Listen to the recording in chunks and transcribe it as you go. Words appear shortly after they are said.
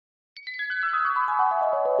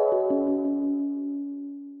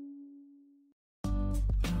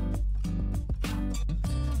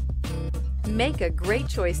Make a great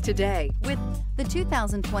choice today with the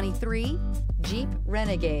 2023 Jeep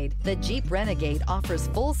Renegade. The Jeep Renegade offers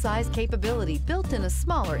full-size capability built in a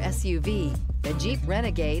smaller SUV. The Jeep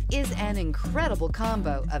Renegade is an incredible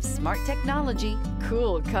combo of smart technology,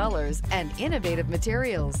 cool colors, and innovative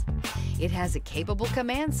materials. It has a capable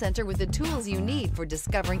command center with the tools you need for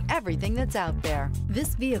discovering everything that's out there.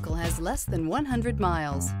 This vehicle has less than 100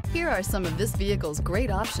 miles. Here are some of this vehicle's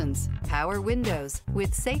great options: power windows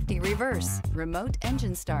with safety reverse, remote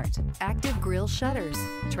engine start, active grille shutters,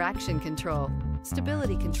 traction control,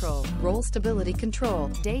 stability control, roll stability control,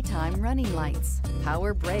 daytime running lights,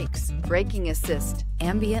 power brakes, braking assist,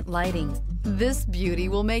 ambient lighting. This beauty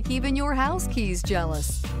will make even your house keys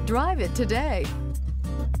jealous. Drive it today.